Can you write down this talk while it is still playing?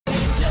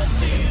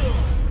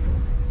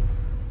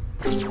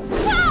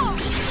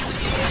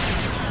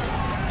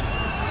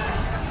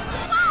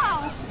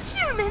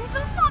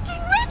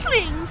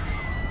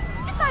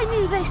I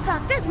knew they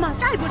sucked this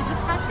much, I would have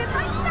attacked them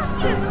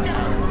myself years ago.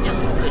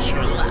 Don't push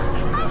your luck.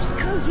 Oh,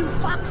 screw you,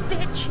 fox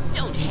bitch.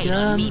 Don't hate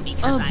on me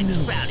because I'm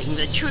sprouting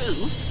the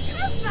truth.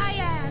 Truth my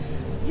ass.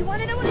 You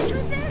want to know what the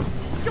truth is?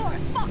 You're a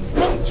fox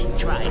bitch.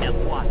 Tried a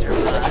water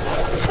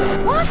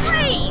bug. What?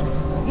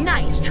 Freeze!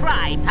 Nice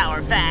try,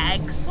 power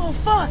fags. Oh,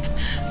 fuck!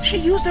 She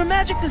used her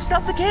magic to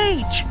stop the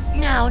cage!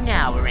 Now,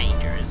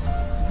 Rangers.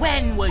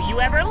 When will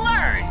you ever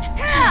learn?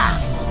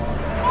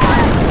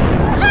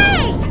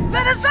 Hey!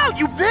 Let us out,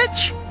 you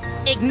bitch!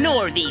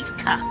 Ignore these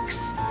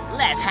cucks.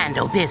 Let's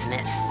handle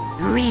business.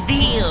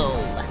 Reveal.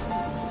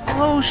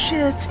 Oh,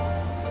 shit.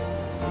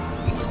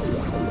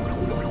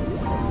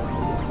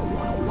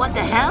 What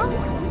the hell?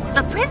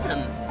 The prism.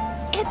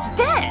 It's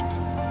dead.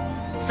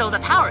 So the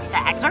power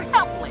fags are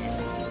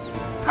helpless.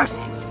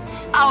 Perfect.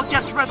 I'll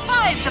just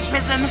revive the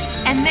prism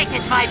and make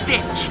it my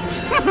bitch.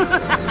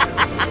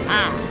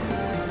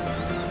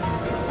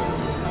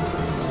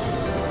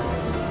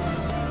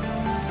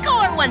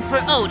 Score one for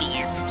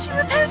Odious. She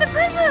repaired the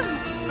prism.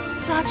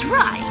 That's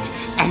right.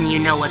 And you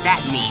know what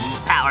that means,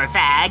 power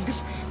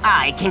fags.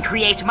 I can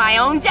create my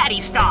own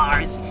daddy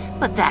stars.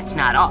 But that's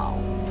not all.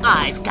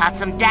 I've got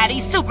some daddy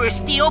super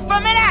steel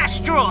from an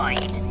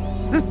asteroid.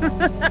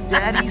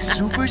 Daddy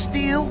Super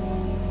Steel?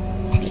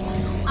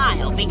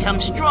 I'll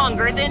become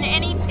stronger than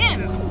any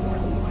pimp.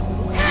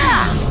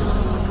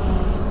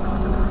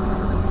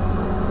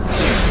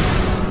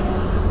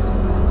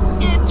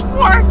 It's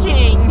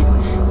working!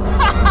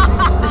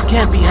 This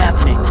can't be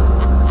happening.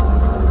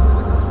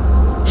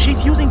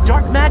 She's using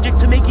dark magic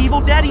to make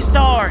evil daddy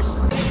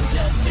stars.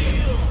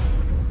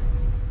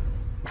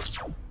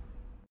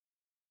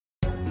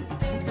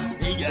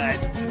 Hey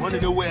guys, want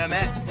to know where I'm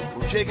at?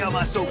 Well, check out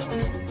my social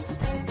medias.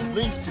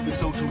 Links to the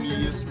social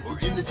medias are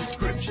in the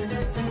description.